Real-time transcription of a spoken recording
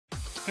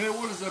Hey,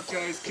 what is up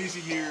guys, Casey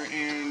here,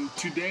 and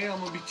today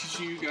I'm going to be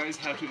teaching you guys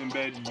how to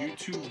embed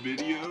YouTube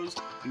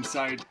videos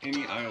inside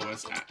any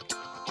iOS app.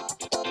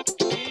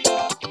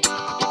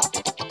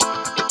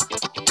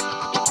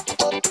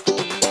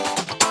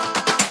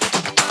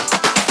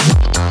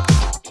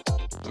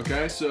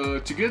 Okay, so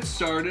to get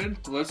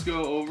started, let's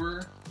go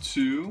over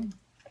to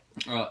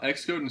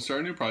Xcode and start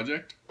a new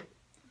project.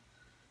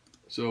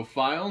 So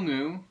File,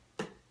 New,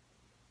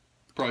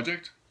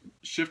 Project,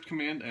 Shift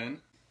Command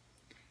N.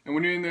 And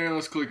when you're in there,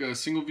 let's click a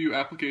single view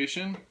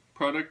application.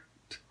 Product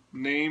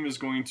name is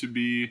going to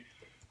be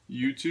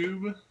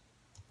YouTube.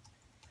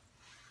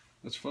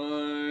 That's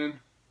fine.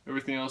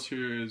 Everything else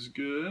here is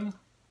good.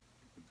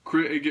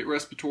 Create a get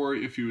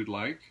respiratory if you would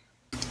like.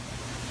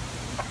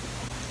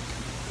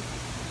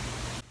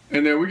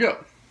 And there we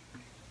go.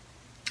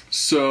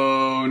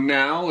 So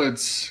now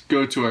let's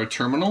go to our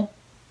terminal.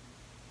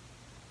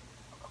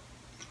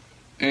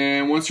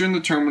 And once you're in the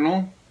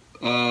terminal,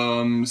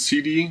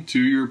 CD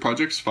to your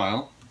project's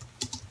file.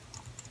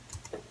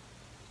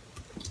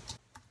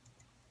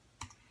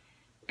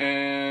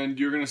 And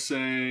you're gonna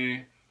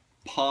say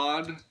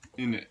pod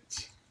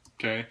init,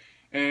 okay?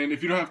 And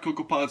if you don't have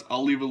CocoaPods,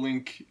 I'll leave a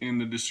link in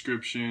the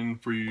description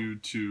for you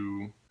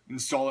to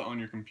install it on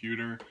your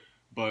computer.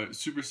 But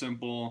super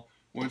simple.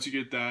 Once you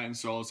get that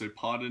installed, say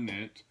pod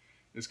init.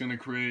 It's gonna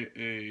create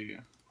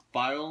a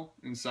file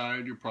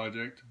inside your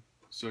project.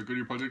 So go to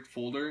your project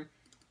folder,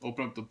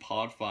 open up the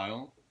pod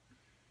file,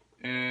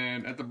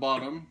 and at the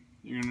bottom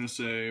you're gonna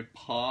say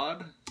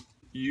pod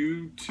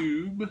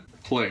YouTube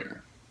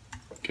player.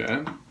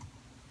 Okay,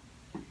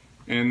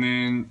 and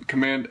then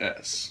Command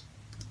S.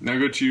 Now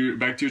go to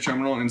back to your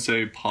terminal and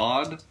say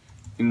pod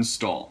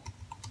install.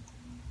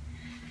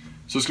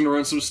 So it's gonna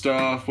run some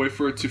stuff, wait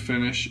for it to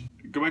finish.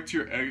 Go back to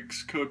your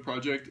Xcode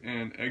project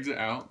and exit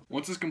out.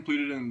 Once it's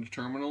completed in the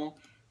terminal,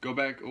 go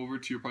back over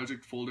to your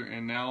project folder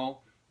and now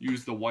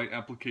use the white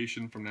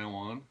application from now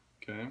on.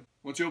 Okay.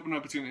 Once you open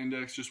up, it's gonna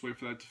index. Just wait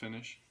for that to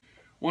finish.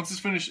 Once it's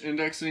finished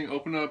indexing,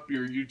 open up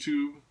your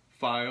YouTube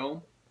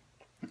file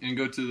and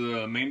go to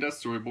the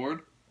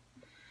main.storyboard.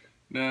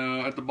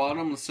 Now at the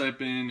bottom, let's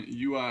type in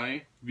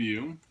UI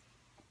view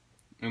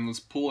and let's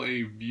pull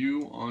a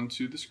view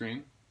onto the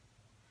screen.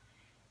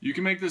 You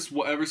can make this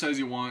whatever size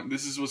you want.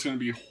 This is what's going to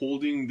be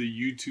holding the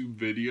YouTube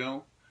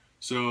video.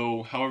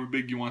 So however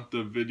big you want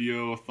the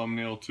video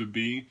thumbnail to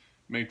be,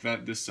 make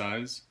that this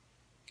size.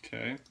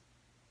 Okay.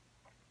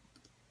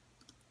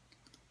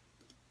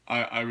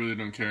 I really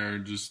don't care,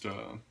 just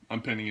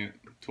I'm pinning it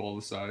to all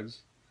the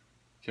sides.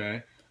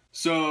 Okay.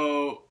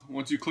 So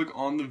once you click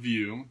on the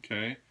view,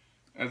 okay,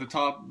 at the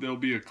top there'll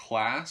be a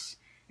class,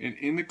 and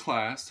in the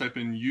class type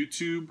in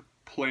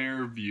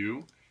YouTubePlayer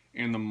view,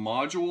 and the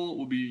module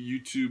will be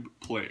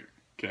YouTubePlayer.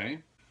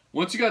 Okay.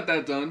 Once you got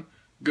that done,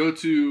 go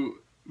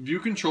to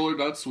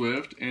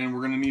viewcontroller.swift, and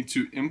we're gonna need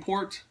to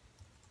import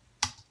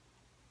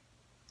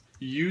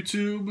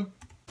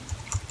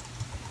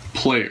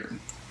YouTubePlayer.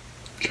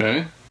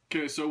 Okay.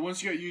 Okay, so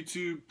once you got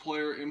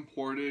YouTubePlayer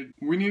imported,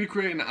 we need to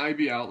create an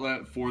IB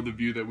outlet for the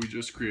view that we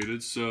just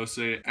created. So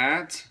say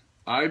at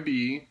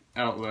IB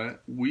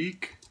outlet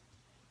week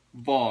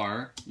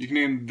var. You can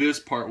name this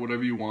part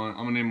whatever you want.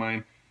 I'm gonna name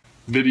mine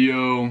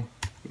video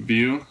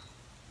view.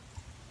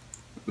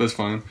 That's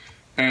fine.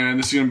 And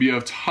this is gonna be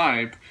of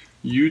type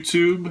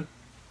YouTube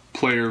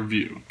player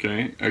view.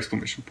 Okay,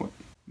 exclamation point.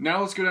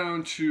 Now let's go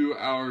down to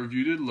our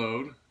view did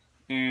load,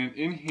 and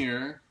in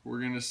here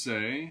we're gonna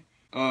say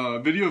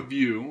video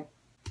view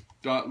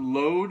dot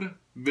load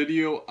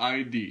video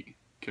ID.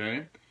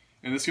 Okay,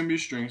 and this is gonna be a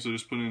string, so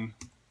just put in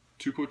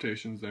 2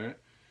 quotations there.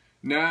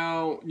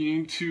 Now you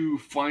need to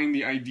find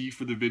the ID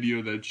for the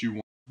video that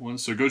you want.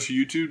 So go to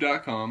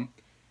youtube.com,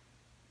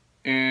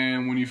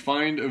 and when you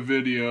find a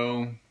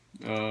video,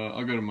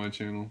 I'll go to my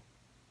channel.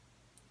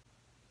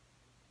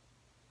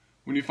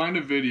 When you find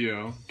a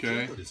video,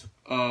 okay,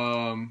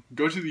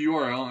 go to the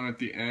URL, and at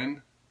the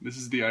end, this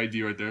is the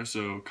ID right there.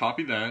 So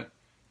copy that.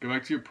 Go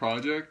back to your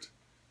project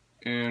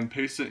and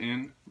paste it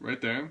in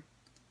right there,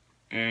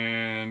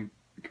 and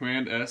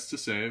Command S to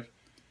save.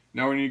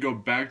 Now we need to go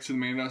back to the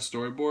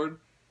main.storyboard,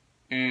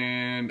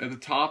 and at the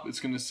top it's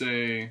going to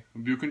say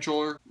view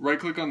controller. Right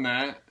click on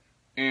that,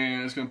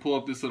 and it's going to pull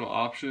up this little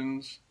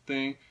options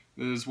thing.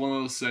 There's one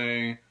that'll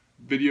say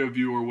video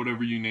view or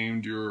whatever you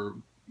named your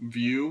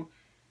view,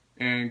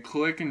 and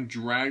click and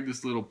drag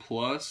this little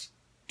plus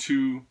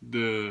to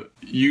the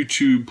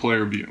YouTube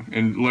player view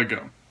and let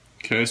go.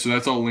 Okay, so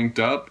that's all linked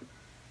up.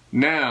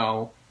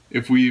 Now,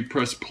 if we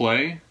press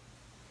play,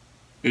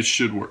 it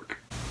should work.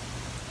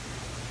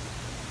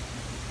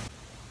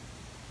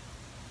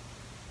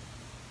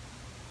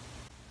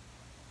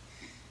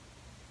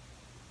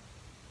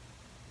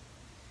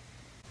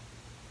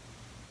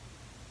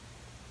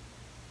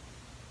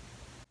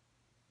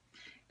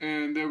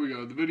 And there we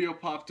go. The video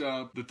popped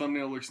up. The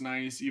thumbnail looks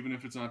nice, even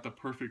if it's not the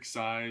perfect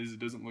size. It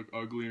doesn't look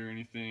ugly or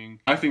anything.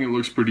 I think it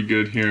looks pretty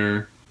good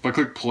here. If I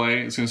click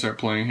play, it's going to start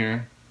playing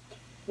here.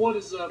 What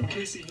is up,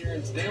 Casey here,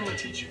 and today I'm going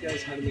to teach you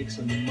guys how to make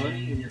some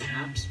money in your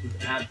apps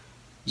with ads.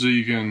 So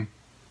you can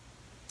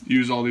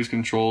use all these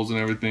controls and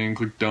everything.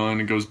 Click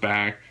done, it goes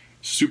back.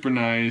 Super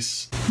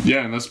nice.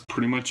 Yeah, and that's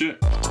pretty much it.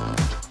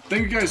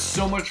 Thank you guys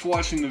so much for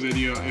watching the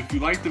video. If you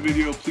liked the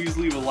video, please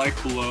leave a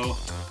like below.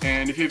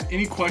 And if you have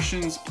any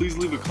questions, please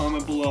leave a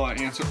comment below. I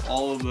answer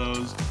all of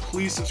those.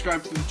 Please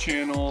subscribe to the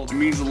channel. It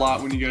means a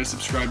lot when you guys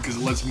subscribe because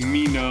it lets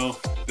me know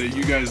that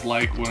you guys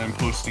like what I'm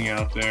posting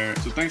out there.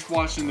 So thanks for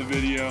watching the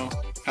video.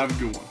 Have a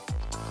good one.